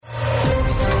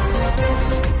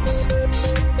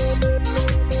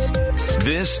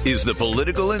This is The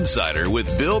Political Insider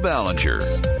with Bill Ballenger.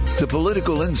 The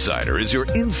Political Insider is your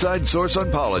inside source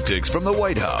on politics from the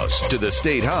White House to the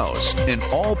State House and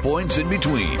all points in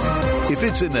between. If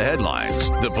it's in the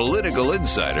headlines, The Political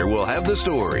Insider will have the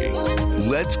story.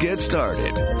 Let's get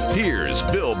started. Here's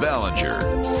Bill Ballenger.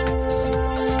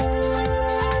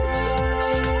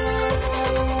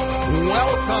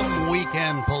 Welcome,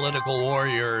 weekend political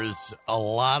warriors. A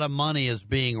lot of money is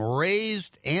being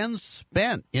raised and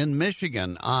spent in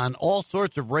Michigan on all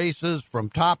sorts of races from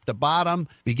top to bottom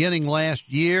beginning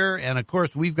last year. And, of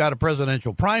course, we've got a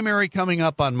presidential primary coming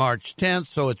up on March 10th,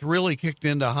 so it's really kicked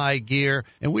into high gear.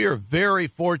 And we are very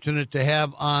fortunate to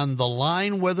have on the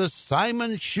line with us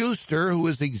Simon Schuster, who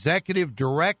is executive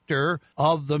director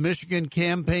of the Michigan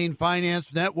Campaign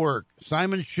Finance Network.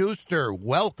 Simon Schuster,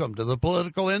 welcome to the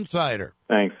Political Insider.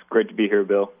 Thanks. Great to be here,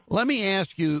 Bill. Let me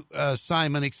ask you,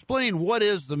 Simon, explain what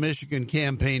is the Michigan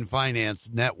Campaign Finance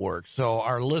Network so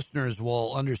our listeners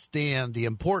will understand the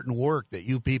important work that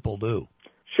you people do.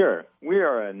 Sure. We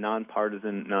are a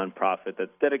nonpartisan nonprofit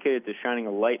that's dedicated to shining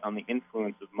a light on the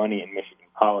influence of money in Michigan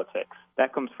politics.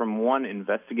 That comes from one,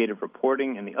 investigative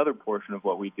reporting, and the other portion of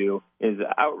what we do is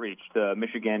outreach to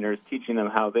Michiganders, teaching them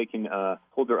how they can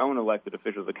hold their own elected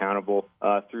officials accountable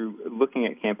through looking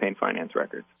at campaign finance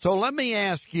records. So let me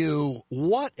ask you,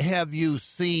 what have you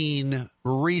seen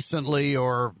recently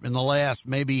or in the last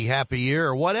maybe half a year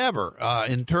or whatever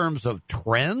in terms of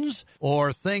trends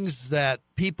or things that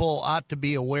people ought to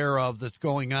be aware of that's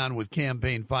going on with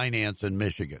campaign finance in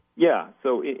Michigan? Yeah,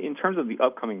 so in terms of the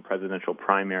upcoming presidential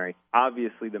primary,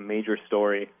 obviously the major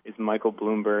story is Michael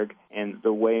Bloomberg and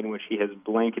the way in which he has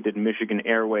blanketed Michigan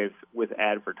airwaves with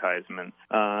advertisements.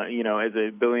 As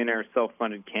a billionaire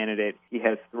self-funded candidate, he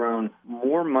has thrown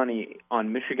more money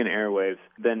on Michigan airwaves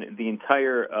than the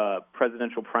entire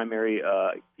presidential primary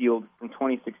field from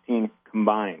 2016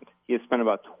 combined. He has spent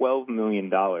about $12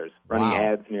 million running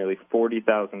ads nearly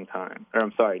 19,000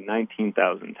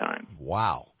 times.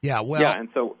 Wow. Yeah, well, yeah, and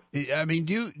so, I mean,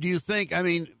 do you think,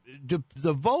 do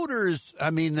the voters,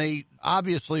 they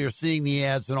obviously are seeing the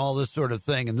ads and all this sort of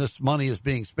thing, and this money is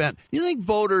being spent. Do you think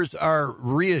voters are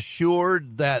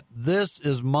reassured that this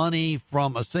is money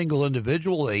from a single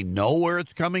individual? They know where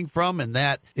it's coming from, and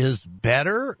that is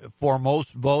better for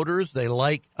most voters. They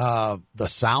like the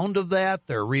sound of that.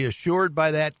 They're reassured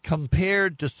by that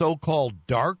compared to so-called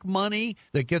dark money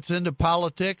that gets into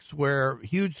politics where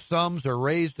huge sums are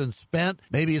raised and spent.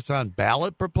 Maybe it's on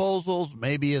ballot proposals,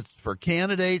 maybe it's for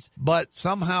candidates, but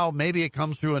somehow maybe it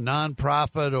comes through a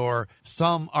nonprofit or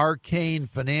some arcane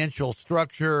financial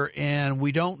structure, and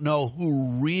we don't know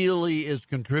who really is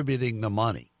contributing the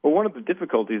money. Well, one of the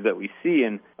difficulties that we see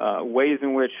in ways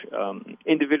in which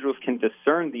individuals can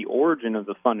discern the origin of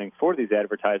the funding for these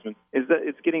advertisements is that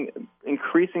it's getting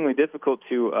increasingly difficult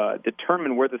to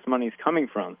determine where this money is coming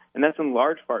from. And that's in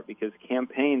large part because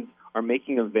campaigns are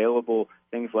making available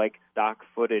things like stock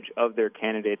footage of their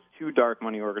candidates to dark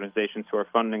money organizations who are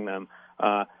funding them.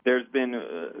 There's been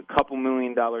a couple $1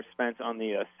 million spent on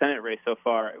the Senate race so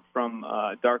far from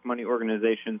dark money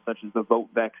organizations such as the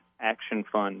Vote Back Action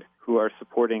Fund, who are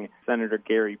supporting Senator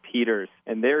Gary Peters,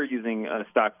 and they're using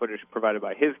stock footage provided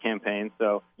by his campaign.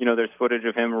 So, there's footage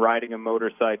of him riding a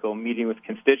motorcycle, meeting with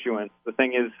constituents. The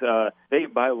thing is, they,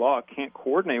 by law, can't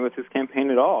coordinate with his campaign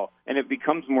at all, and it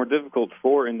becomes more difficult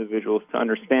for individuals to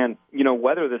understand,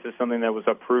 whether this is something that was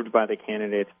approved by the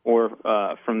candidate or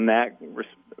from that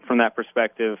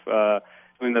perspective,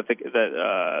 something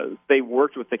that they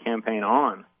worked with the campaign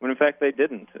on, when in fact they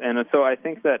didn't. And so I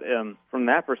think that from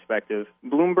that perspective,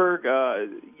 Bloomberg,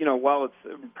 while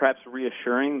it's perhaps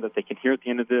reassuring that they can hear at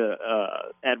the end of the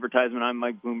advertisement, I'm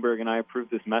Mike Bloomberg and I approve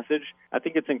this message, I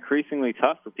think it's increasingly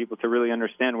tough for people to really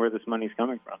understand where this money's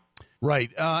coming from.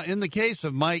 Right. In the case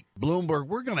of Mike Bloomberg,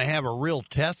 we're going to have a real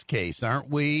test case, aren't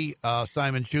we,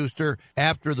 Simon Schuster,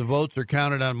 after the votes are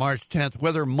counted on March 10th,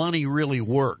 whether money really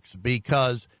works.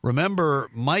 Because remember,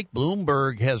 Mike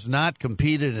Bloomberg has not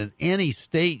competed in any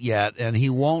state yet, and he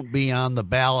won't be on the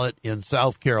ballot in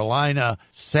South Carolina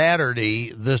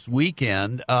Saturday this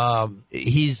weekend.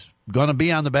 He's going to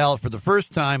be on the ballot for the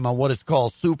first time on what is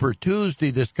called Super Tuesday,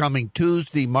 this coming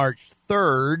Tuesday, March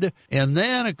 3rd. And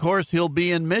then, of course, he'll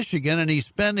be in Michigan, and he's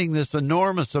spending this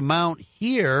enormous amount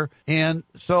here. And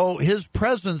so his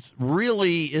presence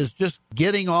really is just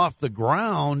getting off the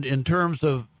ground in terms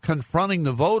of confronting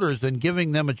the voters and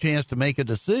giving them a chance to make a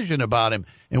decision about him.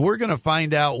 And we're going to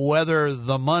find out whether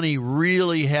the money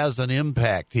really has an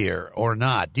impact here or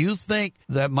not. Do you think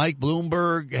that Mike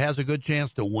Bloomberg has a good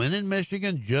chance to win in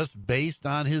Michigan just based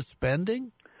on his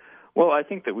spending? Well, I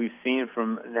think that we've seen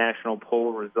from national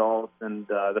poll results and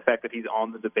the fact that he's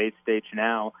on the debate stage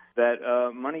now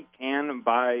that money can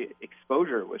buy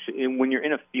exposure, which when you're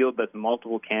in a field that's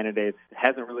multiple candidates,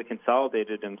 hasn't really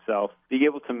consolidated himself, being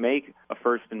able to make a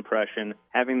first impression,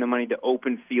 having the money to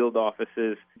open field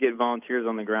offices, get volunteers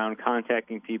on the ground,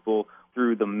 contacting people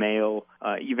through the mail,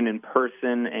 even in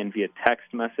person and via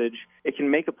text message, it can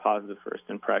make a positive first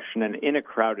impression. And in a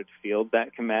crowded field,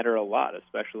 that can matter a lot,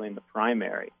 especially in the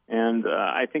primary. And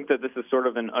I think that this is sort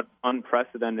of an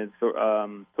unprecedented sort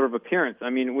of appearance.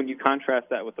 I mean, when you contrast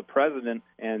that with the president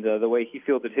and the way he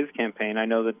fielded his campaign, I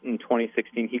know that in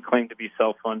 2016 he claimed to be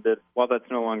self-funded. While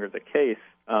that's no longer the case,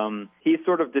 he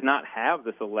sort of did not have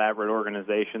this elaborate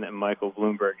organization that Michael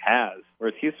Bloomberg has,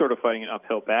 whereas he's sort of fighting an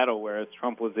uphill battle, whereas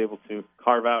Trump was able to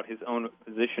carve out his own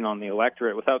position on the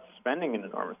electorate without spending an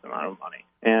enormous amount of money.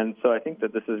 And so I think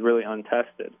that this is really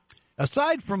untested.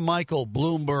 Aside from Michael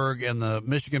Bloomberg and the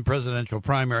Michigan presidential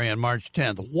primary on March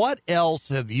 10th, what else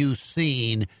have you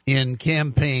seen in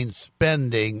campaign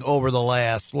spending over the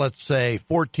last, let's say,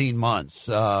 14 months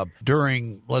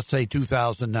during, let's say,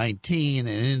 2019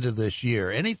 and into this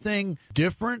year? Anything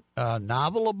different,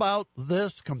 novel about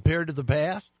this compared to the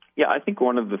past? Yeah, I think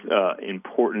one of the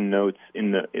important notes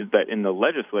is that in the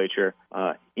legislature,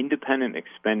 independent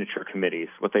expenditure committees,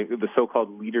 the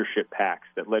so-called leadership PACs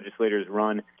that legislators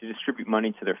run to distribute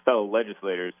money to their fellow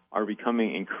legislators, are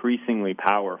becoming increasingly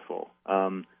powerful.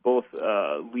 Both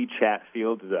Lee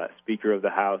Chatfield, the Speaker of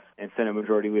the House, and Senate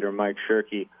Majority Leader Mike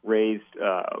Shirkey raised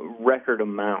record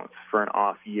amounts for an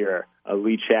off year.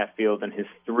 Lee Chatfield and his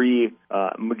three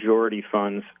majority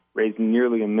funds raised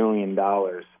nearly $1 million,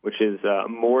 which is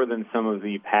more than some of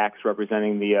the PACs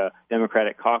representing the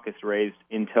Democratic caucus raised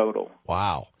in total.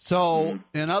 Wow. So,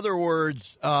 in other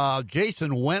words,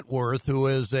 Jason Wentworth, who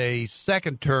is a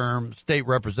second-term state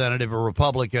representative, a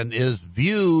Republican, is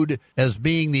viewed as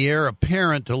being the heir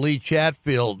apparent to Lee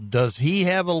Chatfield. Does he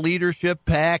have a leadership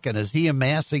PAC, and is he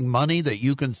amassing money that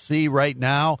you can see right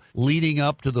now leading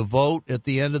up to the vote at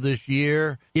the end of this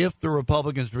year? If the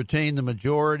Republicans retain the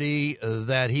majority,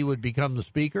 that he would become the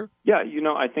speaker? Yeah,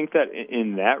 I think that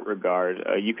in that regard,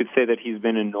 you could say that he's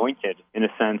been anointed in a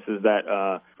sense, is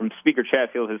that from Speaker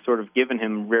Chatfield has sort of given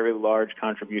him very large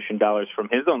contribution dollars from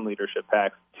his own leadership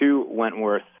PAC to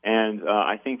Wentworth, and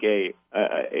I think a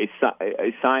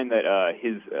sign that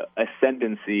his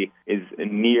ascendancy is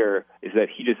near is that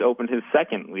he just opened his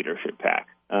second leadership PAC.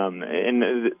 And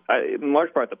in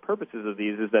large part, the purposes of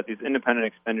these is that these independent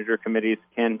expenditure committees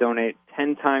can donate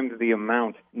 10 times the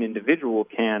amount an individual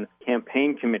can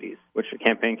campaign committees, which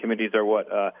campaign committees are what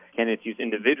candidates use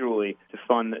individually to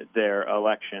fund their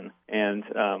election. And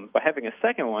by having a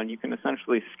second one, you can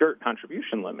essentially skirt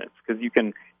contribution limits because you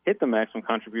can hit the maximum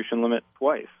contribution limit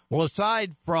twice. Well,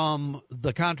 aside from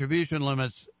the contribution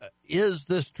limits, is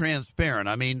this transparent?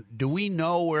 I mean, do we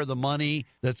know where the money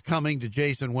that's coming to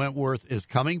Jason Wentworth is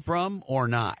coming from or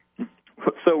not?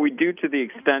 So we do, to the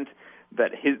extent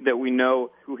that we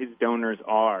know who his donors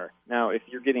are. Now, if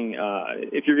you're getting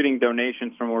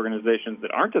donations from organizations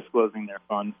that aren't disclosing their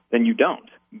funds, then you don't.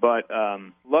 But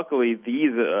luckily,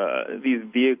 these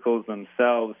vehicles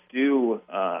themselves do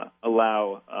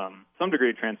allow some degree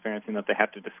of transparency in that they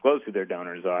have to disclose who their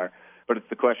donors are. But it's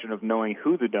the question of knowing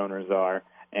who the donors are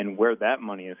and where that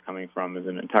money is coming from is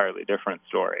an entirely different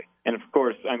story. And, of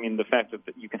course, I mean, the fact that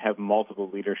you can have multiple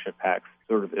leadership PACs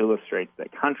sort of illustrates that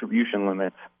contribution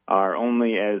limits are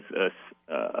only as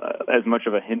much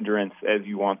of a hindrance as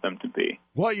you want them to be.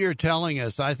 What you're telling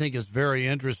us, I think, is very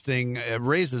interesting. It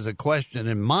raises a question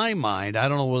in my mind. I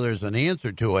don't know whether there's an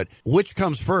answer to it. Which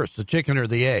comes first, the chicken or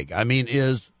the egg? I mean,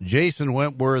 is Jason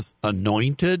Wentworth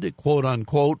anointed, quote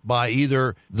unquote, by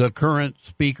either the current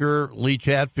speaker, Lee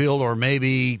Chatfield, or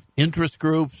maybe interest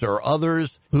groups or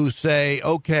others who say,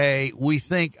 okay, we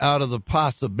think out of the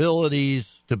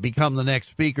possibilities to become the next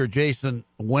speaker, Jason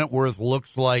Wentworth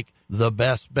looks like the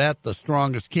best bet, the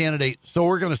strongest candidate, so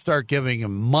we're going to start giving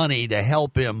him money to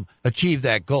help him achieve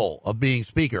that goal of being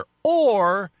speaker?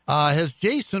 Or has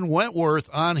Jason Wentworth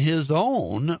on his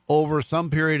own over some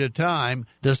period of time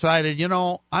decided,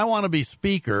 I want to be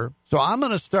speaker, so I'm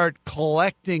going to start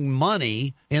collecting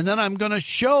money, and then I'm going to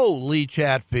show Lee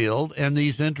Chatfield and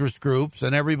these interest groups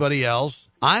and everybody else,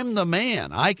 I'm the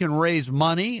man. I can raise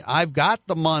money. I've got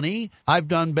the money. I've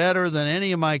done better than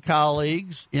any of my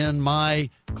colleagues in my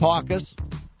caucus,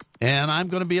 and I'm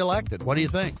going to be elected. What do you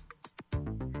think?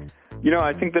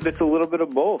 I think that it's a little bit of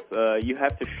both. You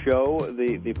have to show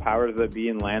the powers that be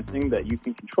in Lansing that you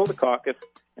can control the caucus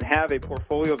and have a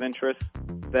portfolio of interests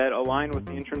that align with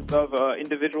the interests of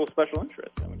individual special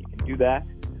interests. And when you can do that,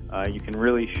 you can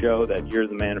really show that you're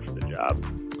the man for the job.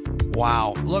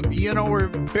 Wow. Look, we're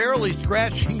barely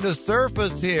scratching the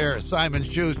surface here, Simon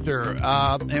Schuster,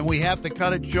 and we have to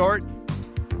cut it short.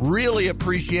 Really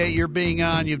appreciate your being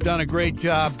on. You've done a great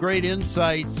job, great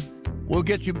insights. We'll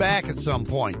get you back at some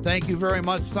point. Thank you very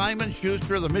much, Simon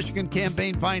Schuster of the Michigan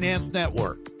Campaign Finance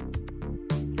Network.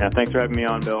 Yeah, thanks for having me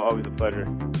on, Bill. Always a pleasure.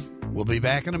 We'll be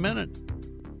back in a minute.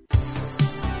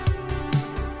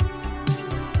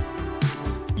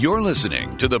 You're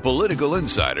listening to The Political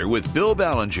Insider with Bill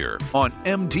Ballenger on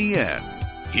MTN.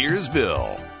 Here's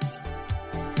Bill.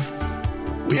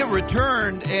 We have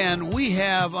returned, and we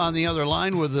have on the other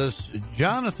line with us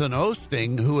Jonathan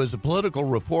Osting, who is a political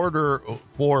reporter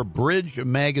for Bridge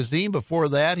Magazine. Before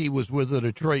that, he was with the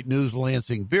Detroit News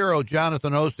Lansing Bureau.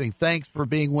 Jonathan Osting, thanks for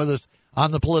being with us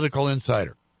on The Political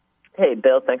Insider. Hey,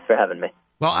 Bill, thanks for having me.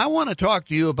 Well, I want to talk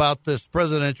to you about this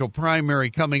presidential primary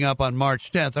coming up on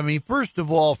March 10th. I mean, first of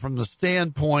all, from the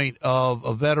standpoint of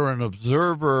a veteran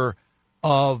observer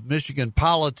of Michigan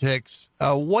politics,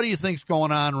 what do you think's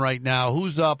going on right now?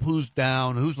 Who's up, who's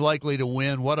down, who's likely to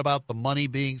win? What about the money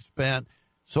being spent,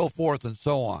 so forth and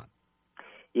so on?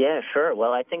 Yeah, sure.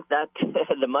 Well, I think that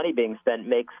the money being spent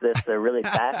makes this a really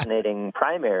fascinating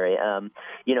primary.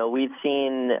 We've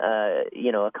seen,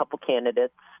 a couple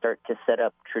candidates start to set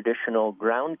up traditional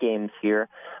ground games here,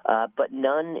 but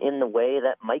none in the way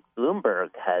that Mike Bloomberg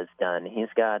has done. He's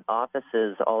got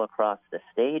offices all across the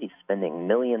state. He's spending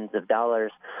millions of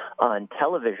dollars on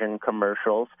television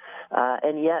commercials,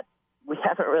 and yet we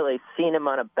haven't really seen him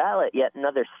on a ballot yet in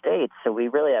other states, so we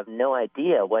really have no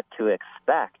idea what to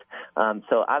expect.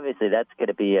 So obviously that's going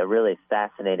to be a really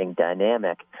fascinating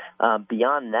dynamic.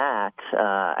 Beyond that,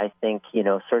 I think,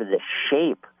 sort of the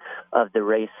shape of the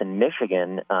race in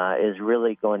Michigan is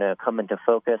really going to come into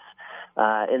focus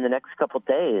in the next couple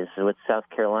days, with South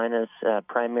Carolina's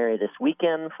primary this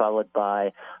weekend, followed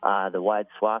by the wide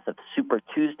swath of Super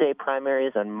Tuesday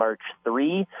primaries on March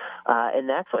 3. And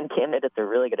that's when candidates are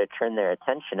really going to turn their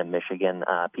attention to Michigan.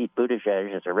 Pete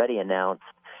Buttigieg has already announced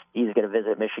he's going to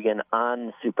visit Michigan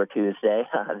on Super Tuesday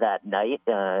that night.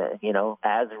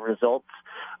 As results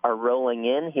are rolling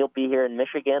in, he'll be here in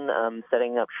Michigan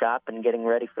setting up shop and getting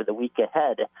ready for the week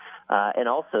ahead, and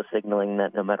also signaling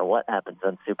that no matter what happens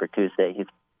on Super Tuesday, he's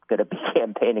going to be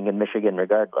campaigning in Michigan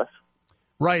regardless.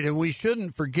 Right, and we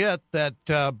shouldn't forget that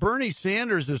Bernie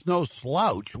Sanders is no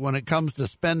slouch when it comes to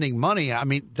spending money. I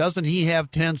mean, doesn't he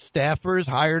have 10 staffers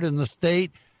hired in the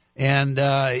state? And,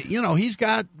 he's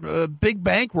got a big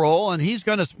bankroll, and he's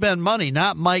going to spend money,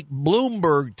 not Mike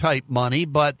Bloomberg-type money,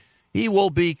 but he will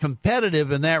be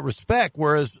competitive in that respect,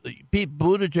 whereas Pete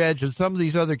Buttigieg and some of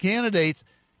these other candidates,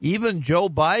 even Joe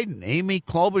Biden, Amy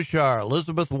Klobuchar,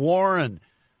 Elizabeth Warren,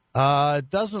 it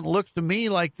doesn't look to me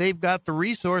like they've got the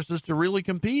resources to really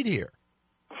compete here.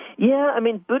 Yeah, I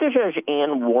mean, Buttigieg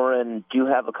and Warren do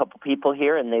have a couple people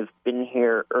here, and they've been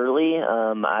here early.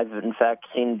 I've, in fact,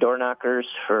 seen door knockers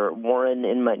for Warren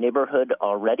in my neighborhood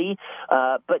already.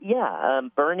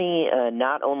 Bernie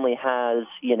not only has,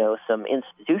 some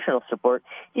institutional support,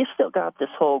 he's still got this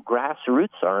whole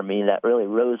grassroots army that really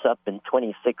rose up in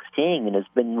 2016 and has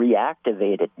been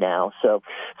reactivated now. So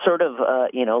sort of,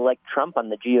 like Trump on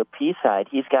the GOP side,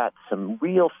 he's got some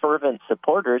real fervent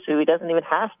supporters who he doesn't even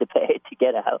have to pay to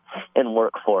get out and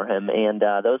work for him, and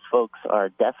those folks are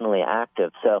definitely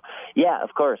active. So, yeah,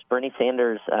 of course, Bernie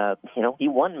Sanders, he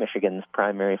won Michigan's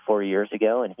primary 4 years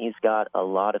ago, and he's got a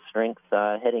lot of strength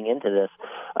heading into this,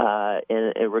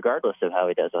 regardless of how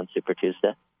he does on Super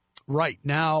Tuesday. Right.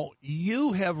 Now,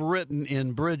 you have written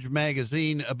in Bridge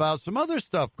Magazine about some other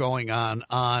stuff going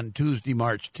on Tuesday,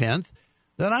 March 10th,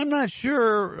 that I'm not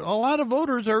sure a lot of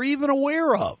voters are even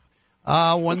aware of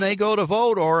when they go to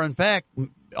vote, or, in fact,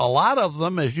 a lot of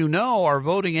them, as you know, are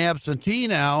voting absentee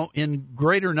now in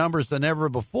greater numbers than ever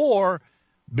before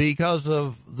because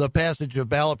of the passage of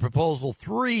ballot proposal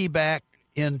 3 back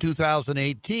in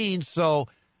 2018. So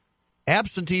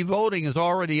absentee voting is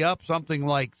already up something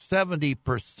like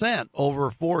 70%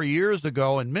 over 4 years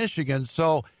ago in Michigan.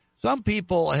 So some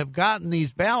people have gotten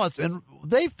these ballots, and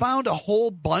they found a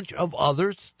whole bunch of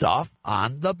other stuff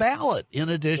on the ballot in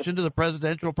addition to the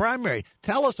presidential primary.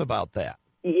 Tell us about that.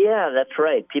 Yeah, that's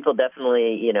right. People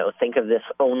definitely, think of this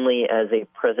only as a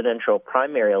presidential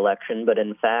primary election, but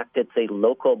in fact, it's a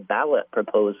local ballot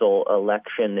proposal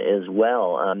election as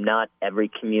well. Not every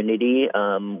community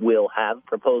will have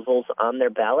proposals on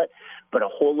their ballot, but a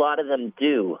whole lot of them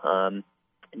do.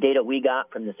 Data we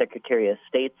got from the Secretary of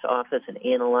State's office and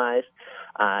analyzed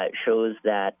shows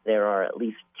that there are at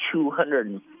least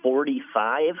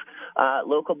 245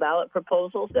 local ballot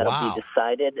proposals that will be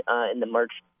decided in the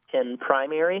March 10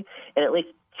 primary, and at least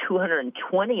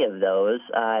 220 of those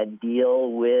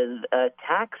deal with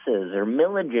taxes or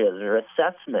millages or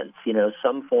assessments,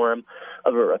 some form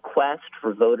of a request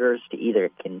for voters to either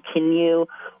continue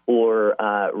or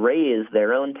raise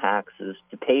their own taxes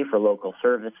to pay for local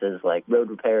services like road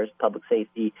repairs, public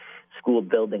safety, school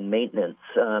building maintenance.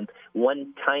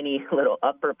 One tiny little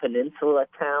Upper Peninsula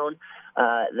town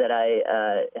that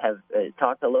I have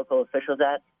talked to local officials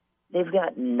at, they've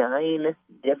got 9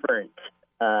 different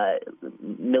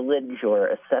millage or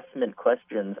assessment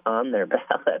questions on their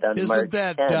ballot on March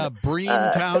 10th. Isn't that Breen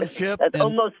Township? That's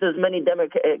almost as many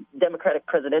Democratic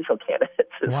presidential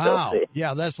candidates. Wow.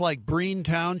 Yeah, that's like Breen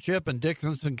Township in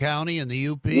Dickinson County in the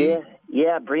UP?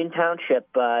 Yeah, Breen Township,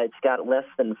 it's got less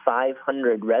than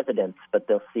 500 residents, but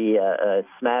they'll see a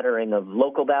smattering of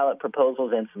local ballot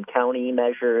proposals and some county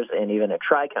measures and even a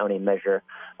tri-county measure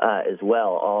as well,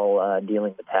 all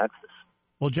dealing with taxes.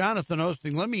 Well, Jonathan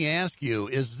Osting, let me ask you,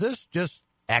 is this just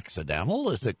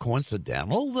accidental? Is it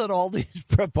coincidental that all these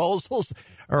proposals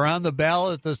are on the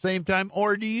ballot at the same time?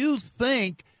 Or do you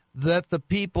think that the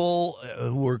people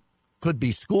who could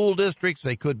be school districts,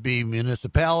 they could be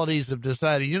municipalities, have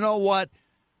decided, you know what,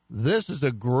 this is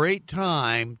a great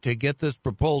time to get this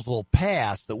proposal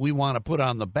passed that we want to put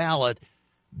on the ballot,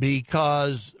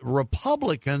 because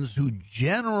Republicans who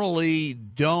generally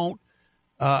don't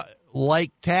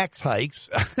like tax hikes,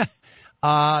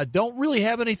 don't really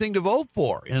have anything to vote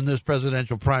for in this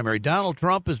presidential primary. Donald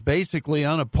Trump is basically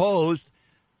unopposed,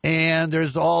 and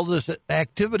there's all this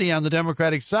activity on the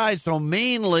Democratic side. So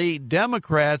mainly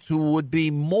Democrats who would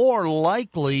be more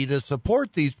likely to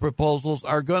support these proposals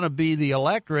are going to be the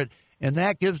electorate, and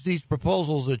that gives these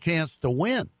proposals a chance to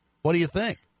win. What do you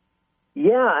think?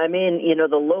 Yeah, I mean,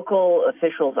 the local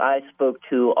officials I spoke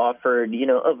to offered,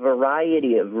 a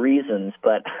variety of reasons,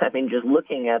 but I mean, just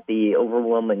looking at the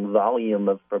overwhelming volume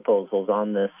of proposals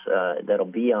on this that'll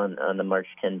be on the March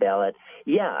 10 ballot,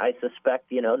 yeah, I suspect,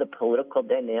 the political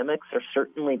dynamics are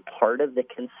certainly part of the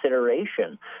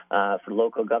consideration for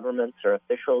local governments or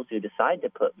officials who decide to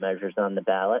put measures on the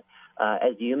ballot.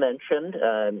 As you mentioned,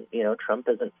 Trump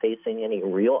isn't facing any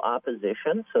real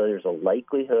opposition, so there's a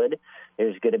likelihood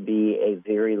there's going to be a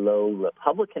very low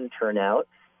Republican turnout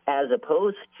as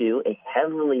opposed to a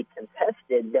heavily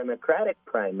contested Democratic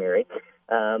primary,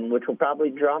 which will probably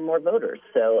draw more voters.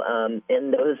 So,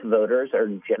 and those voters are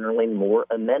generally more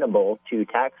amenable to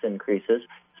tax increases,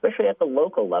 especially at the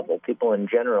local level. People in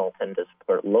general tend to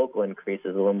support local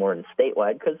increases a little more than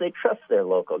statewide because they trust their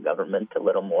local government a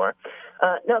little more.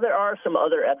 Now, there are some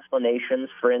other explanations.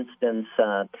 For instance,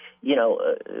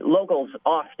 locals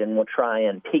often will try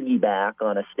and piggyback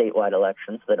on a statewide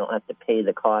election so they don't have to pay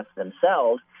the cost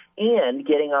themselves. And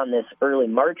getting on this early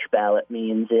March ballot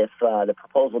means if the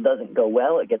proposal doesn't go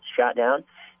well, it gets shot down,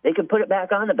 they could put it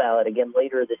back on the ballot again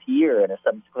later this year in a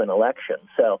subsequent election.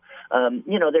 So,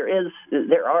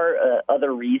 there are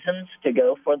other reasons to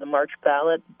go for the March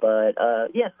ballot, but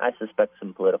I suspect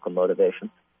some political motivation.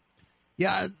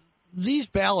 Yeah, these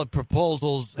ballot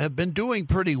proposals have been doing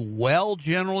pretty well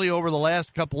generally over the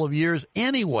last couple of years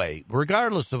anyway,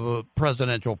 regardless of a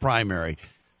presidential primary.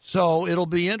 So it'll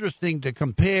be interesting to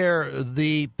compare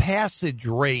the passage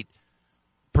rate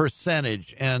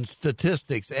percentage and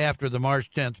statistics after the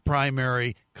March 10th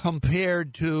primary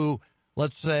compared to,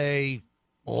 let's say,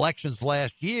 elections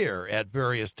last year at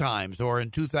various times or in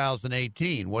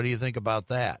 2018. What do you think about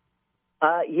that?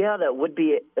 That would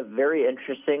be very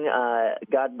interesting.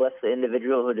 God bless the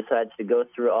individual who decides to go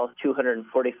through all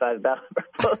 245 ballot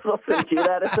proposals and do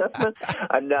that assessment.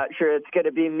 I'm not sure it's going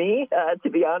to be me, to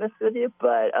be honest with you.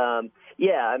 But,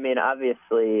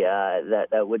 obviously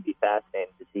that would be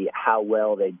fascinating to see how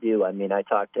well they do. I mean, I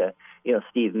talked to,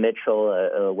 Steve Mitchell,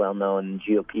 a well-known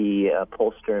GOP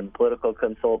pollster and political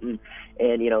consultant,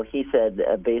 and, he said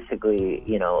basically,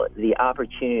 the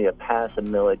opportunity to pass a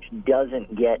millage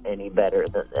doesn't get any better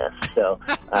than this. So,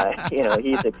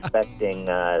 he's expecting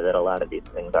that a lot of these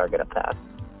things are going to pass.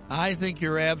 I think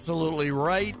you're absolutely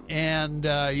right, and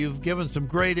you've given some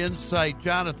great insight.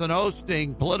 Jonathan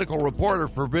Osting, political reporter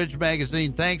for Bridge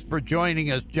Magazine. Thanks for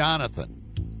joining us, Jonathan.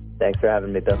 Thanks for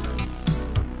having me, Bill.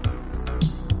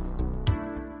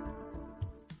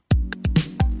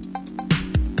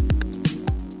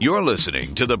 You're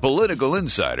listening to The Political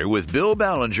Insider with Bill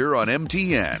Ballenger on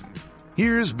MTN.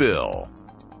 Here's Bill.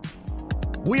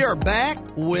 We are back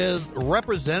with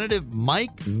Representative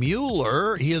Mike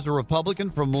Mueller. He is a Republican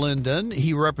from Linden.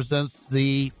 He represents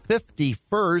the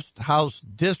 51st House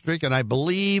District, and I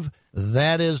believe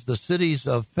that is the cities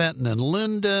of Fenton and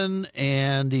Linden,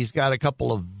 and he's got a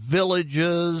couple of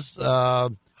villages,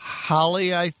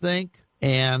 Holly, I think,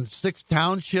 and 6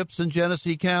 townships in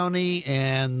Genesee County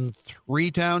and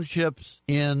 3 townships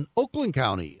in Oakland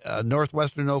County,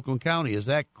 northwestern Oakland County. Is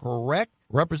that correct,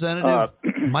 Representative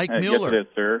Mike Mueller? Yes, it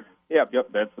is, sir. Yep.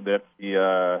 That's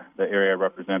the area I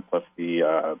represent, plus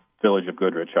the village of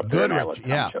Goodrich up there.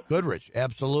 Goodrich,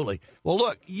 absolutely. Well,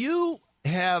 look, you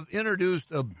have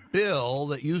introduced a bill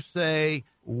that you say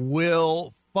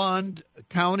will fund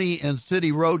county and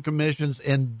city road commissions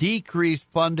and decrease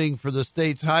funding for the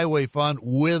state's highway fund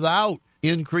without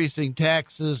increasing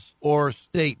taxes or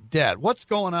state debt. What's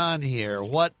going on here?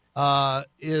 What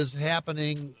is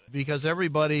happening? Because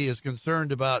everybody is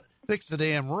concerned about fix the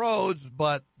damn roads,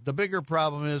 but the bigger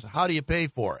problem is how do you pay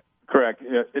for it? Correct.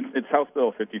 It's House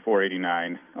Bill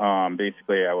 5489.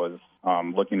 Basically, I was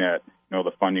looking at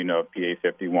the funding of PA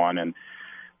 51, and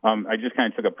I just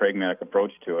kind of took a pragmatic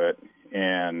approach to it.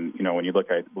 And when you look,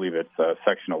 I believe it's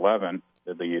Section 11,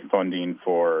 the funding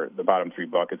for the bottom 3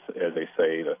 buckets, as they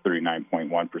say, the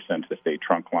 39.1% to the state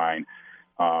trunk line,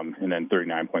 and then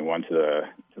 39.1 to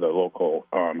the local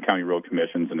county road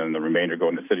commissions, and then the remainder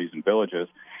going to cities and villages.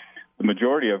 The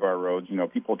majority of our roads,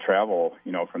 people travel,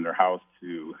 from their house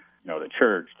to the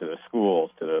church, to the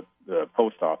schools, to the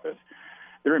post office.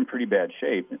 They're in pretty bad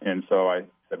shape. And so I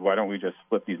said, why don't we just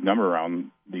flip these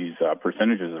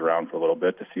percentages around for a little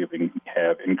bit to see if we can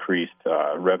have increased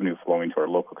revenue flowing to our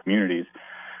local communities.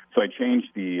 So I changed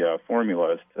the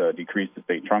formulas to decrease the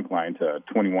state trunk line to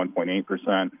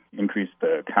 21.8%, increase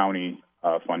the county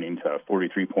funding to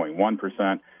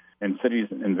 43.1%, and cities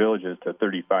and villages to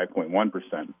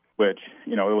 35.1%, which,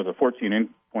 it was a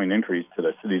 14-point increase to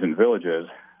the cities and villages,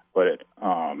 but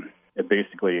it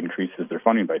basically increases their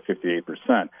funding by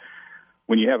 58%.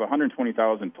 When you have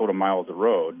 120,000 total miles of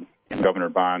road, and Governor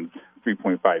Bond's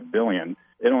 $3.5 billion,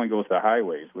 it only goes to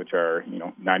highways, which are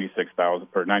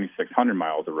 9,600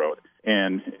 miles of road,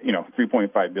 and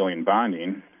 $3.5 billion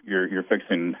bonding. You're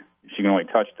fixing. She can only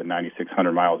touch the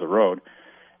 9,600 miles of road,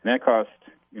 and that costs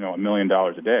 $1 million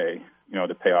a day,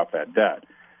 to pay off that debt.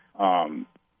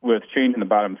 With changing the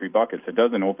bottom 3 buckets, it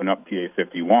doesn't open up PA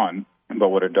 51, but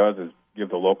what it does is give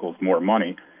the locals more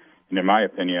money. And in my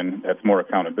opinion, that's more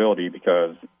accountability,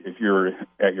 because if you're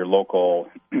at your local,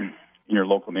 in your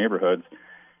local neighborhoods,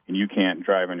 and you can't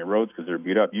drive on your roads because they're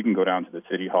beat up, you can go down to the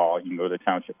city hall, you can go to the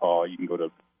township hall, you can go to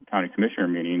county commissioner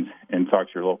meetings and talk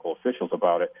to your local officials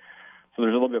about it. So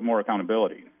there's a little bit more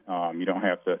accountability. You don't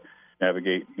have to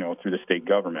navigate, through the state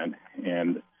government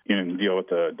and deal with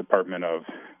the Department of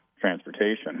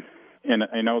Transportation. And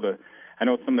I know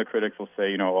some of the critics will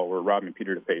say, we're robbing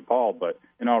Peter to pay Paul, but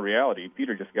in all reality,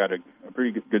 Peter just got a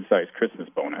pretty good-sized Christmas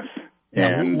bonus.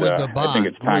 Yeah, and with the bond. I think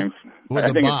it's time.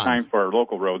 It's time for our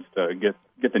local roads to get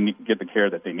the care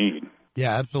that they need.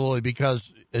 Yeah, absolutely.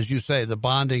 Because, as you say, the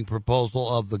bonding proposal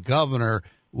of the governor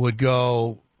would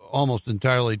go almost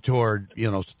entirely toward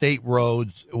state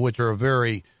roads, which are a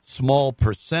very small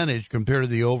percentage compared to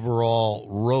the overall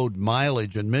road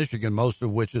mileage in Michigan, most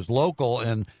of which is local,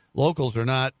 and locals are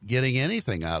not getting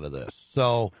anything out of this.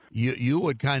 So you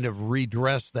would kind of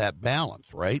redress that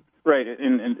balance, right? Right,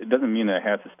 and it doesn't mean that it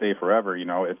has to stay forever.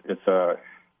 It's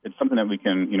something that we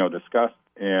can discuss,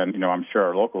 and I'm sure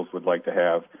our locals would like to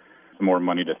have some more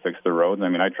money to fix the roads. I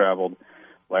mean, I traveled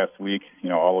last week,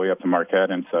 all the way up to Marquette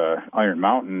and to Iron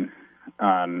Mountain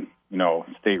on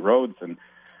state roads, and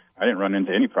I didn't run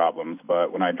into any problems.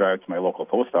 But when I drive to my local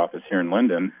post office here in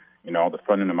Linden, the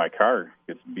front end of my car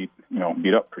gets beat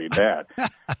up pretty bad.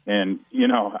 And,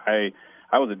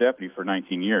 I was a deputy for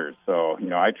 19 years. So,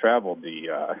 I traveled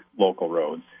the local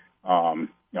roads, 12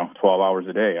 hours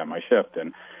a day on my shift.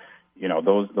 And,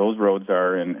 those roads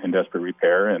are in desperate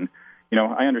repair. And,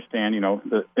 I understand,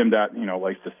 the MDOT,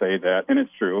 likes to say that, and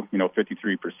it's true,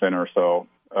 53% or so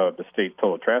of the state's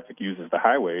total traffic uses the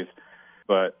highways,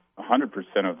 but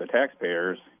 100% of the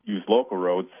taxpayers use local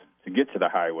roads to get to the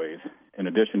highways, in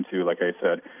addition to, like I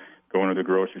said, going to the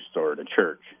grocery store, to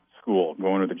church, school,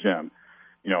 going to the gym,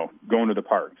 going to the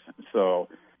parks. So,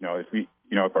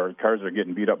 if our cars are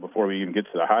getting beat up before we even get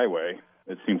to the highway,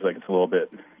 it seems like it's a little bit,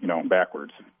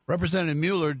 backwards. Representative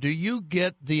Mueller, do you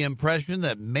get the impression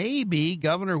that maybe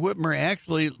Governor Whitmer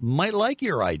actually might like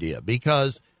your idea?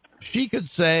 Because she could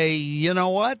say, you know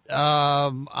what,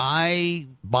 I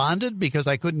bonded because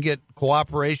I couldn't get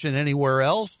cooperation anywhere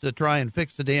else to try and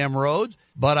fix the damn roads,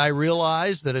 but I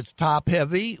realized that it's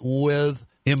top-heavy with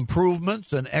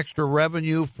improvements and extra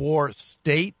revenue for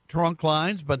state trunk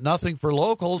lines, but nothing for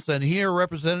locals. And here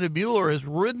Representative Mueller has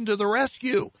ridden to the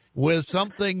rescue with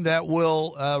something that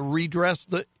will redress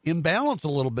the imbalance a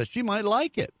little bit. She might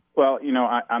like it. Well,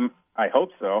 I hope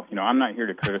so. I'm not here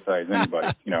to criticize anybody.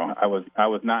 I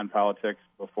was not in politics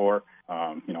before.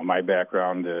 My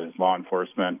background is law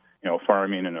enforcement,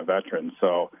 farming, and a veteran.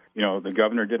 So, the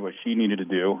governor did what she needed to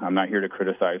do. I'm not here to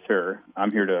criticize her.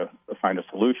 I'm here to find a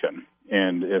solution.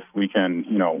 And if we can,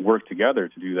 work together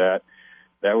to do that,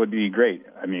 that would be great.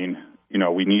 I mean,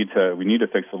 we need to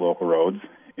fix the local roads,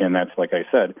 and that's, like I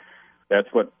said, that's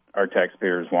what our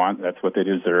taxpayers want. That's what they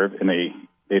deserve, and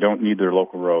they don't need their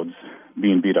local roads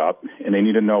being beat up, and they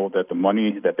need to know that the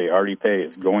money that they already pay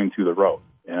is going to the road.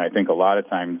 And I think a lot of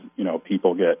times,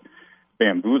 people get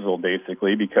bamboozled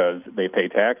basically because they pay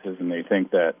taxes and they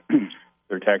think that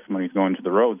their tax money is going to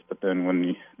the roads, but then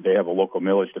when they have a local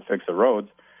millage to fix the roads,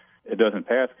 it doesn't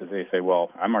pass because they say,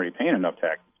 well, I'm already paying enough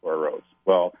taxes for our roads.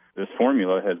 Well, this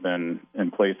formula has been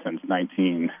in place since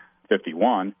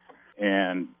 1951,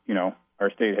 and,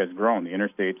 our state has grown. The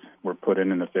interstates were put in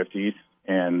the 50s,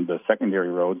 and the secondary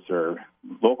roads or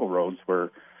local roads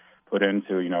were put in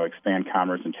to, expand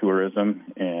commerce and tourism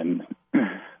and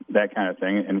that kind of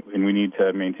thing, and we need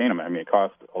to maintain them. I mean, it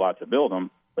costs a lot to build them,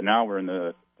 but now we're in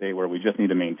the state where we just need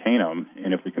to maintain them,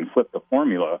 and if we can flip the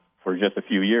formula for just a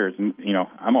few years, and,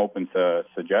 I'm open to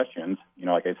suggestions.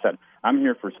 Like I said, I'm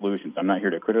here for solutions. I'm not here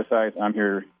to criticize. I'm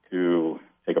here to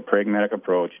take a pragmatic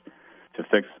approach to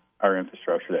fix our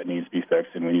infrastructure that needs to be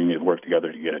fixed, and we need to work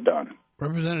together to get it done.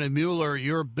 Representative Mueller,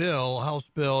 your bill, House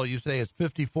bill, you say it's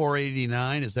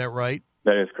 5489, is that right?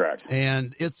 That is correct.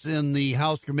 And it's in the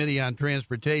House Committee on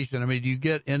Transportation. I mean, do you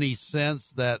get any sense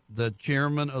that the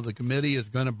chairman of the committee is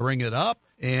going to bring it up?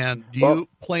 And do you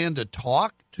plan to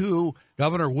talk to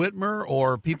Governor Whitmer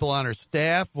or people on her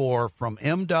staff or from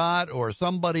MDOT or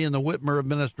somebody in the Whitmer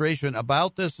administration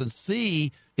about this and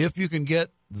see if you can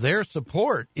get their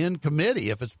support in committee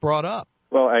if it's brought up?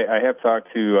 Well, I have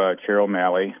talked to Chair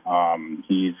O'Malley.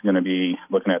 He's going to be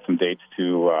looking at some dates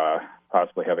to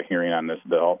possibly have a hearing on this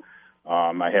bill.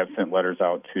 I have sent letters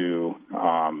out to,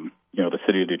 the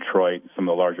city of Detroit, some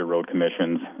of the larger road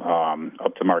commissions,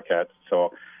 up to Marquette.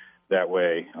 So that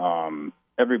way,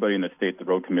 everybody in the state, the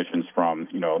road commissions from,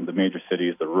 the major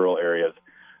cities, the rural areas,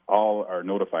 all are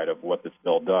notified of what this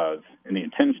bill does and the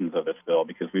intentions of this bill,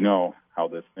 because we know how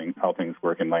things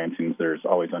work in Lansing. There's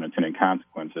always unintended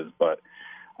consequences, but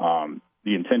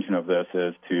the intention of this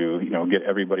is to, get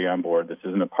everybody on board. This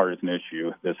isn't a partisan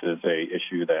issue. This is a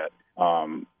issue that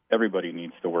everybody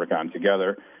needs to work on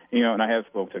together. And I have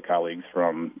spoke to colleagues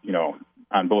from,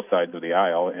 on both sides of the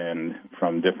aisle and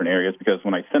from different areas, because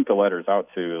when I sent the letters out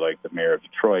to, like, the mayor of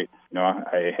Detroit,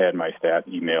 I had my staff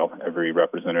email every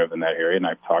representative in that area, and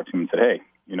I've talked to him and said, hey,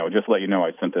 just let you know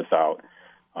I sent this out.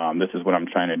 This is what I'm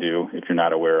trying to do if you're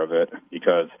not aware of it,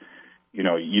 because,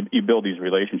 you build these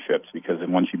relationships, because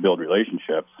once you build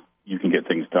relationships, you can get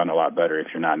things done a lot better if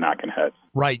you're not knocking heads.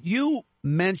 Right. You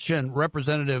mentioned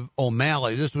Representative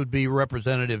O'Malley. This would be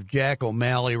Representative Jack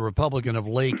O'Malley, Republican of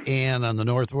Lake Ann on the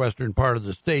northwestern part of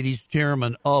the state. He's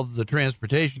chairman of the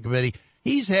Transportation Committee.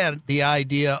 He's had the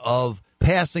idea of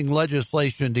passing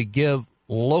legislation to give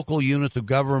local units of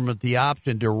government the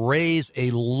option to raise a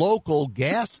local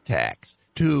gas tax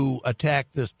to attack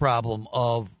this problem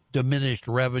of diminished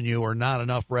revenue or not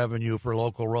enough revenue for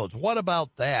local roads. What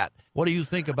about that? What do you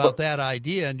think about that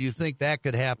idea, and do you think that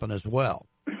could happen as well?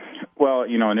 Well,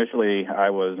 initially I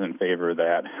was in favor of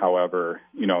that. However,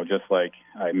 just like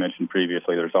I mentioned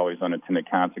previously, there's always unintended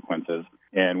consequences.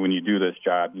 And when you do this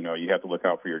job, you have to look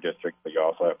out for your district, but you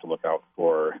also have to look out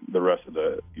for the rest of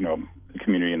the, the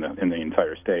community in the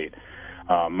entire state.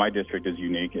 My district is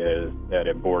unique is that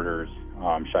it borders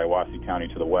Shiawassee County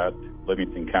to the west,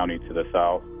 Livingston County to the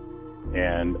south,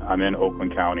 and I'm in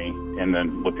Oakland County and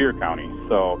then Lapeer County.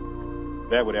 So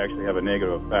that would actually have a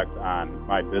negative effect on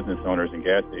my business owners and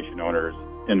gas station owners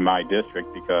in my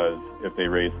district, because if they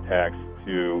raise the tax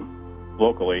to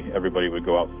locally, everybody would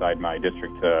go outside my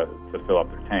district to fill up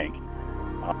their tank.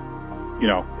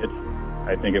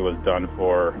 I think it was done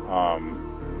for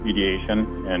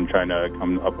mediation and trying to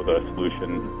come up with a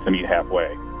solution to meet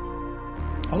halfway.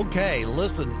 Okay,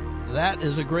 listen, that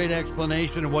is a great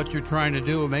explanation of what you're trying to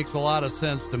do. It makes a lot of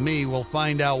sense to me. We'll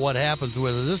find out what happens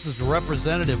with it. This is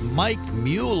Representative Mike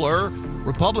Mueller,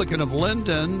 Republican of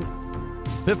Linden,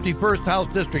 51st House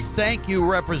District. Thank you,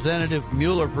 Representative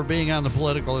Mueller, for being on the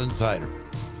Political Insider.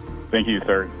 Thank you,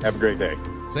 sir. Have a great day.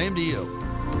 Same to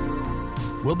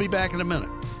you. We'll be back in a minute.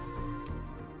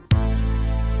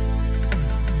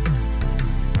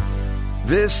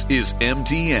 This is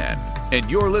MTN,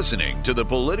 and you're listening to the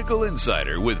Political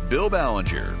Insider with Bill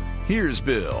Ballenger. Here's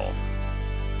Bill.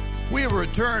 We have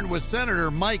returned with Senator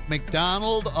Mike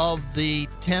McDonald of the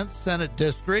 10th Senate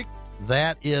District.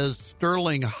 That is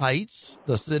Sterling Heights,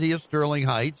 the city of Sterling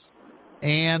Heights.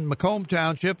 and Macomb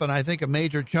Township, and I think a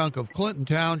major chunk of Clinton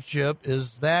Township.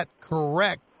 Is that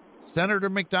correct, Senator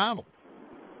McDonald?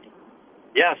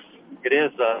 Yes, it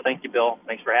is. Thank you, Bill.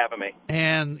 Thanks for having me.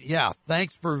 And, yeah,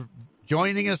 thanks for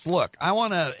joining us. Look, I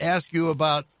want to ask you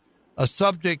about a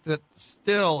subject that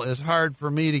still is hard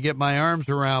for me to get my arms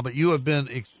around, but you have been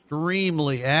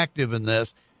extremely active in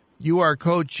this. You are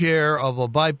co-chair of a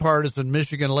bipartisan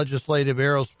Michigan Legislative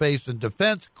Aerospace and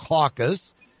Defense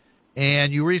Caucus,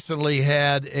 and you recently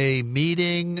had a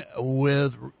meeting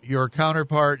with your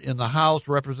counterpart in the House,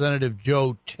 Representative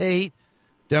Joe Tate,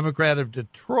 Democrat of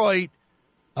Detroit,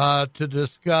 to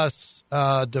discuss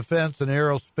defense and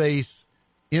aerospace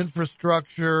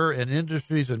infrastructure and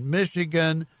industries in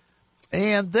Michigan.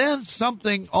 And then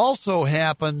something also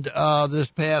happened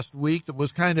this past week that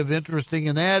was kind of interesting,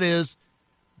 and that is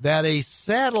that a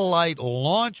satellite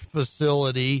launch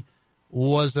facility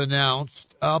was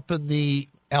announced up in the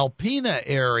Alpena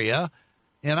area.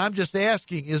 And I'm just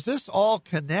asking, is this all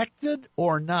connected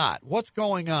or not? What's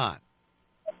going on?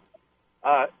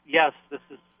 Yes, this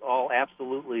is all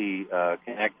absolutely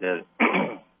connected.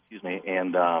 Excuse me.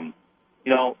 And,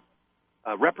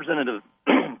 Representative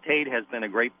Tate has been a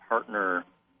great partner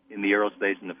in the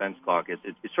Aerospace and Defense Caucus.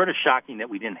 It's sort of shocking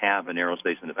that we didn't have an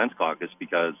Aerospace and Defense Caucus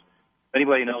because if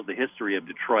anybody knows the history of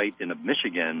Detroit and of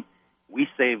Michigan, we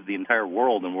saved the entire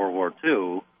world in World War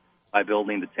II by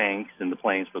building the tanks and the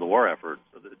planes for the war effort.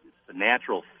 So it's a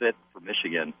natural fit for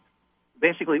Michigan.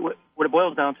 Basically, what it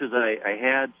boils down to is I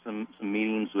had some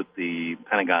meetings with the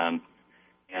Pentagon,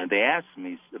 and they asked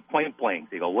me point blank,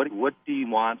 they go, what do you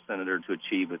want, Senator, to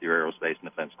achieve with your Aerospace and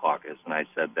Defense Caucus? And I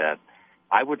said that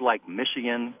I would like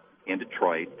Michigan and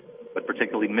Detroit, but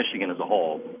particularly Michigan as a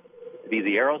whole, to be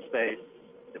the aerospace,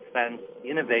 defense,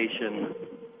 innovation,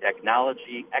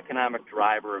 technology, economic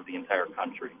driver of the entire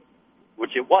country,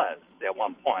 which it was at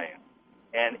one point.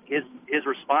 And his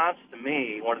response to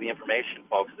me, one of the information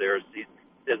folks there, is he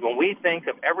says, when we think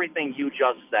of everything you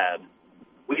just said,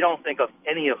 we don't think of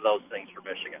any of those things for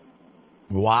Michigan.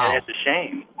 Wow. And it's a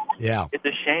shame. Yeah. It's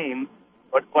a shame,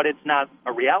 but it's not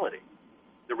a reality.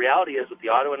 The reality is with the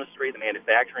auto industry, the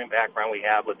manufacturing background we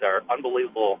have, with our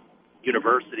unbelievable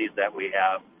universities that we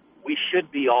have, we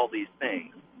should be all these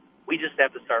things. We just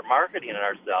have to start marketing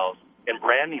ourselves and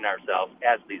branding ourselves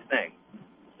as these things.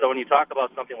 So when you talk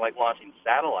about something like launching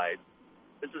satellites,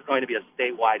 this is going to be a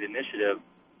statewide initiative.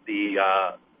 The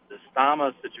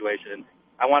Stama situation,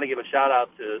 I want to give a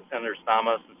shout-out to Senator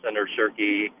Stamas and Senator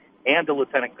Shirkey and the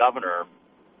Lieutenant Governor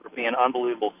for being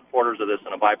unbelievable supporters of this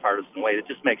in a bipartisan way. It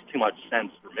just makes too much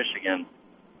sense for Michigan,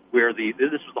 where this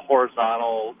was the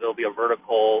horizontal. There'll be a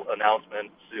vertical announcement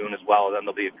soon as well, and then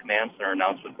there'll be a command center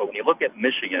announcement. But when you look at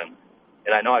Michigan,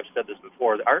 and I know I've said this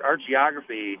before, our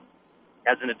geography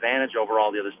has an advantage over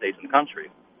all the other states in the country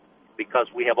because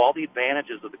we have all the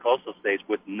advantages of the coastal states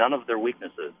with none of their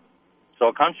weaknesses.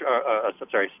 So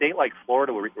a state like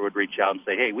Florida would reach out and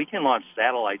say, hey, we can launch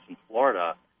satellites in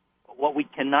Florida, but what we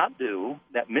cannot do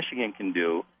that Michigan can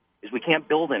do is we can't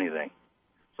build anything.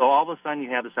 So all of a sudden you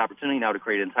have this opportunity now to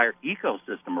create an entire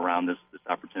ecosystem around this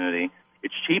opportunity.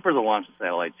 It's cheaper to launch the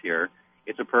satellites here.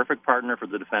 It's a perfect partner for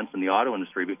the defense and the auto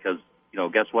industry because,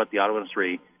 guess what? The auto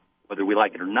industry, whether we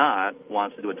like it or not,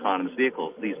 wants to do autonomous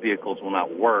vehicles. These vehicles will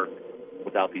not work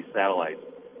without these satellites.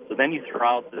 So then you throw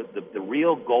out the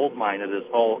real gold mine of this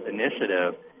whole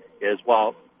initiative is,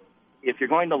 well, if you're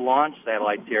going to launch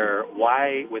satellites here,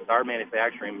 why, with our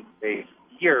manufacturing base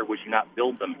here, would you not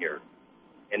build them here?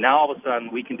 And now all of a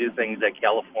sudden we can do things that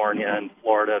California and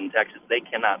Florida and Texas, they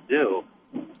cannot do.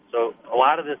 So a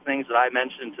lot of the things that I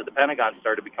mentioned to the Pentagon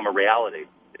started to become a reality.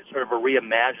 It's sort of a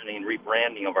reimagining,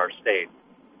 rebranding of our state.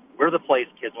 We're the place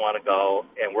kids want to go,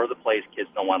 and we're the place kids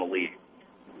don't want to leave.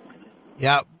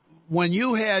 Yeah. When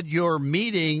you had your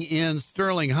meeting in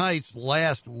Sterling Heights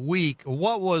last week,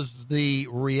 what was the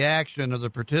reaction of the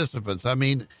participants? I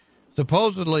mean,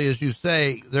 supposedly, as you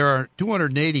say, there are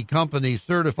 280 companies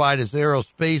certified as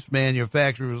aerospace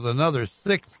manufacturers with another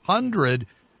 600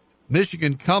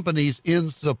 Michigan companies in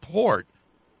support.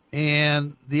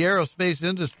 And the aerospace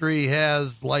industry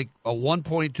has like a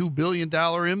 $1.2 billion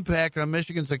impact on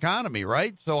Michigan's economy,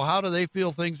 right? So how do they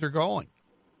feel things are going?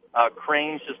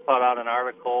 Cranes just put out an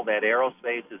article that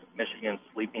aerospace is Michigan's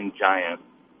sleeping giant.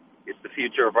 It's the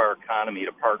future of our economy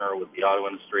to partner with the auto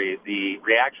industry. The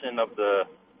reaction of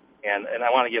and I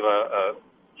want to give a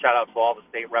shout-out to all the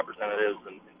state representatives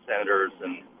and senators,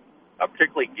 and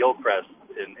particularly Gilchrist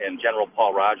and General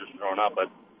Paul Rogers growing up. But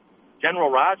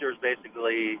General Rogers,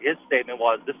 basically, his statement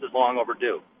was, this is long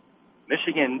overdue.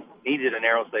 Michigan needed an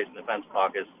aerospace and defense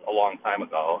caucus a long time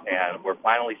ago, and we're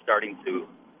finally starting to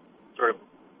sort of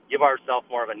give ourselves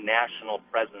more of a national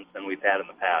presence than we've had in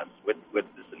the past with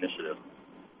this initiative.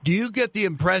 Do you get the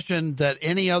impression that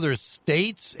any other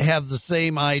states have the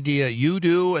same idea you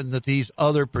do and that these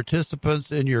other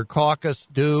participants in your caucus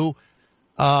do?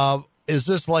 Is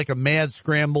this like a mad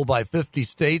scramble by 50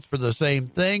 states for the same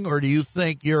thing, or do you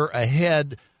think you're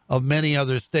ahead of many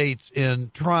other states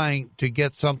in trying to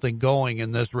get something going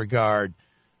in this regard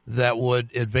that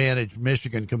would advantage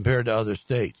Michigan compared to other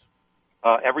states?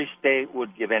 Every state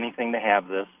would give anything to have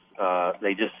this.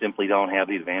 They just simply don't have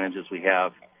the advantages we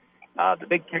have. The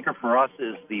big kicker for us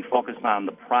is the focus on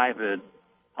the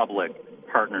private-public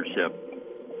partnership.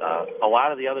 A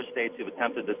lot of the other states who've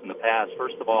attempted this in the past,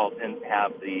 first of all, didn't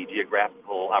have the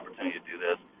geographical opportunity to do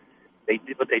this.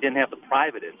 But they didn't have the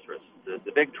private interest.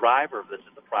 The big driver of this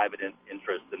is the private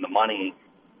interest and the money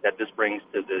that this brings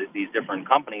to these different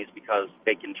companies, because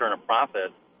they can turn a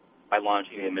profit by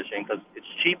launching in Michigan because it's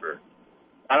cheaper.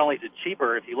 Not only is it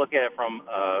cheaper, if you look at it from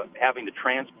having to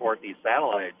transport these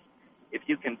satellites, if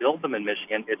you can build them in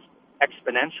Michigan, it's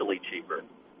exponentially cheaper.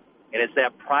 And it's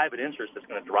that private interest that's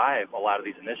going to drive a lot of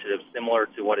these initiatives, similar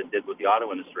to what it did with the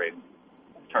auto industry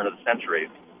at the turn of the century.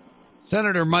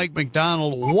 Senator Mike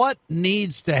McDonald, what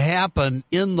needs to happen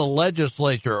in the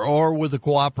legislature or with the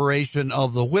cooperation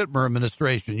of the Whitmer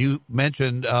administration? You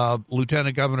mentioned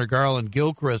Lieutenant Governor Garland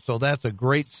Gilchrist, so that's a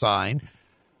great sign.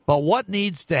 But what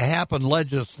needs to happen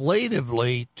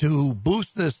legislatively to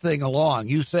boost this thing along?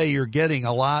 You say you're getting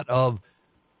a lot of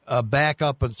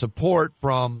backup and support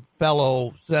from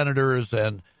fellow senators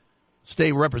and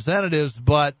state representatives,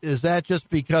 but is that just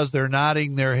because they're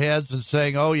nodding their heads and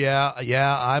saying, oh, yeah,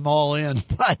 I'm all in?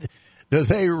 But do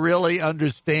they really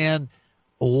understand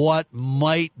what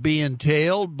might be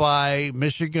entailed by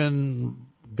Michigan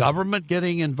government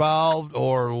getting involved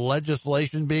or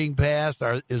legislation being passed?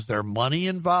 Is there money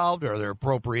involved? Are there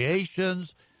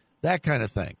appropriations? That kind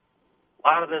of thing. A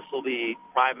lot of this will be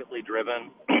privately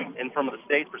driven. And from the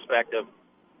state's perspective,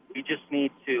 we just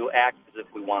need to act as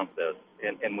if we want this.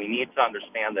 And we need to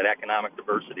understand that economic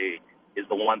diversity is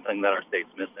the one thing that our state's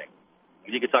missing.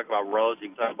 You can talk about roads, you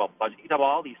can talk about budget, you can talk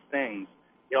about all these things.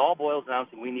 It all boils down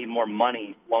to we need more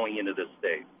money flowing into this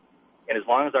state. And as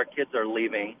long as our kids are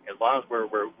leaving, as long as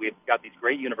we've got these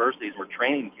great universities, we're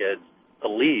training kids to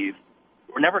leave,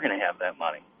 we're never going to have that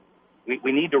money.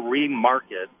 We need to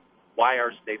remarket why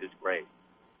our state is great.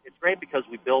 It's great because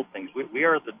we build things. We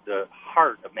are the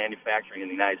heart of manufacturing in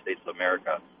the United States of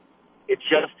America. It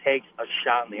just takes a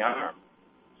shot in the arm.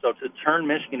 So to turn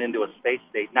Michigan into a space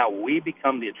state, now we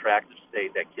become the attractive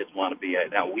state that kids want to be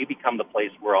at. Now we become the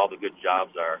place where all the good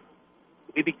jobs are.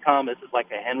 This is like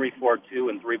a Henry Ford 2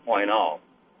 and 3.0.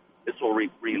 This will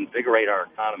reinvigorate our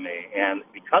economy. And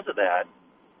because of that,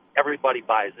 everybody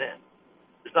buys in.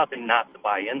 There's nothing not to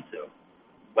buy into.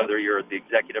 Whether you're the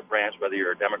executive branch, whether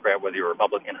you're a Democrat, whether you're a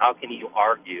Republican, how can you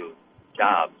argue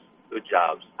jobs, good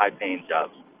jobs, high-paying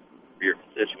jobs for your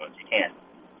constituents? You can't.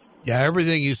 Yeah,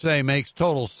 everything you say makes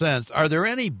total sense. Are there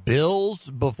any bills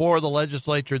before the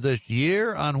legislature this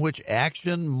year on which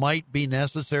action might be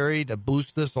necessary to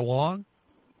boost this along?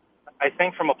 I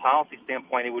think from a policy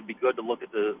standpoint, it would be good to look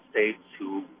at the states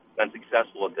who've been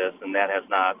successful at this, and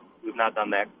we've not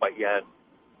done that quite yet.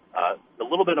 The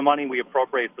little bit of money we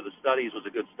appropriate for the studies was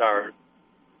a good start,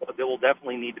 but there will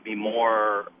definitely need to be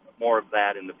more of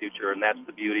that in the future, and that's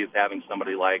the beauty of having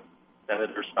somebody like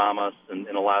Senator Stamas and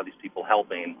a lot of these people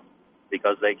helping,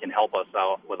 because they can help us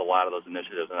out with a lot of those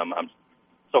initiatives, and I'm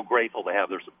so grateful to have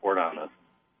their support on this.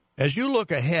 As you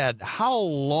look ahead, how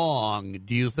long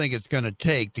do you think it's going to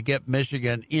take to get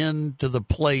Michigan into the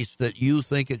place that you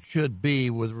think it should be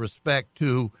with respect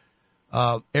to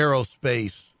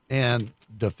aerospace and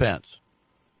defense?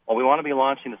 Well, we want to be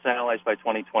launching the satellites by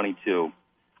 2022.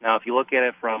 Now, if you look at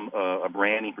it from a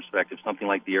branding perspective, something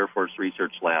like the Air Force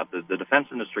Research Lab, the defense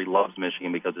industry loves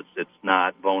Michigan because it's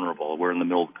not vulnerable. We're in the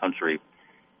middle of the country.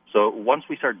 So once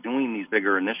we start doing these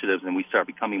bigger initiatives and we start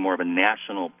becoming more of a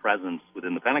national presence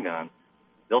within the Pentagon,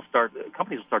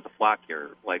 companies will start to flock here.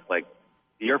 Like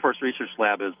the Air Force Research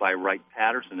Lab is by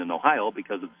Wright-Patterson in Ohio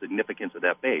because of the significance of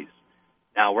that base.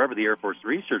 Now, wherever the Air Force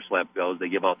Research Lab goes, they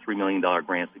give out $3 million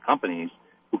grants to companies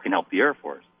who can help the Air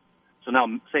Force. So now,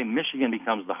 say Michigan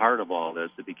becomes the heart of all this,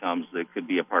 it could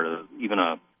be a part of even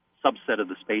a subset of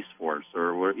the Space Force,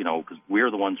 or because we're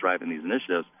the ones driving these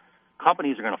initiatives.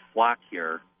 Companies are going to flock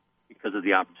here because of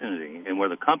the opportunity, and where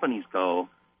the companies go,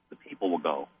 the people will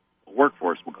go, the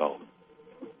workforce will go.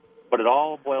 But it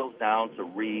all boils down to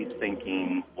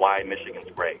rethinking why Michigan's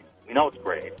great. We know it's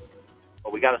great,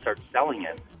 but we got to start selling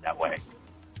it that way,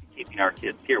 keeping our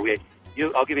kids here.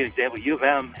 I'll give you an example. U of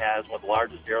M has one of the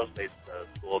largest aerospace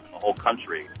schools in the whole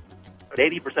country. But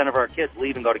 80% of our kids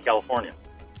leave and go to California.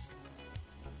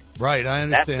 Right, I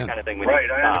understand. That's the kind of thing we need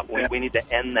to stop. We need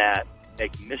to end that,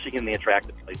 make Michigan the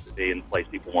attractive place to be and the place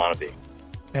people want to be.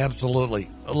 Absolutely.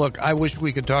 Look, I wish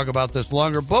we could talk about this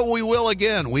longer, but we will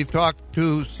again. We've talked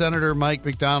to Senator Mike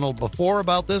McDonald before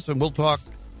about this, and we'll talk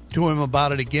to him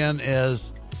about it again as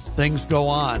things go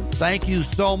on. Thank you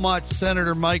so much,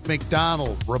 Senator Mike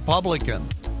McDonald, Republican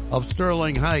of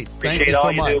Sterling Heights. Thank you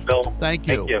so much. Do, Bill. Thank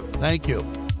you. Thank you. Thank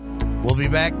you. We'll be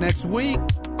back next week.